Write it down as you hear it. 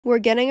We're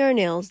getting our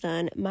nails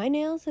done. My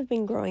nails have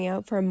been growing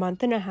out for a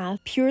month and a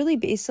half, purely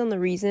based on the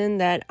reason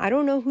that I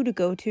don't know who to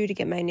go to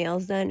get my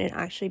nails done and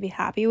actually be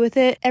happy with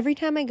it. Every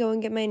time I go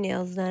and get my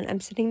nails done,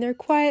 I'm sitting there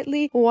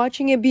quietly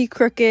watching it be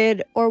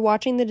crooked or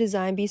watching the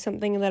design be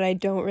something that I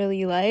don't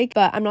really like,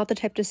 but I'm not the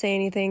type to say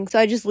anything, so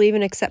I just leave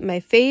and accept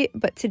my fate.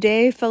 But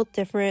today felt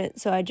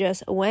different, so I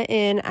just went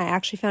in. I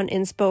actually found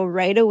inspo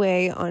right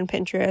away on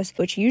Pinterest,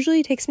 which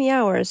usually takes me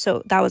hours,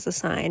 so that was a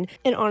sign.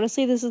 And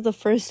honestly, this is the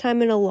first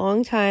time in a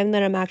long time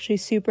that I'm actually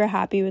super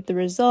happy with the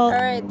result. All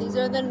right, these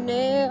are the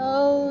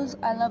nails.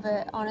 I love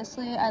it.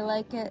 Honestly, I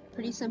like it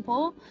pretty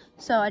simple.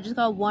 So I just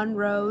got one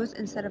rose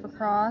instead of a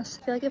cross.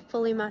 I feel like it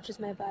fully matches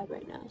my vibe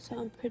right now, so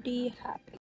I'm pretty happy.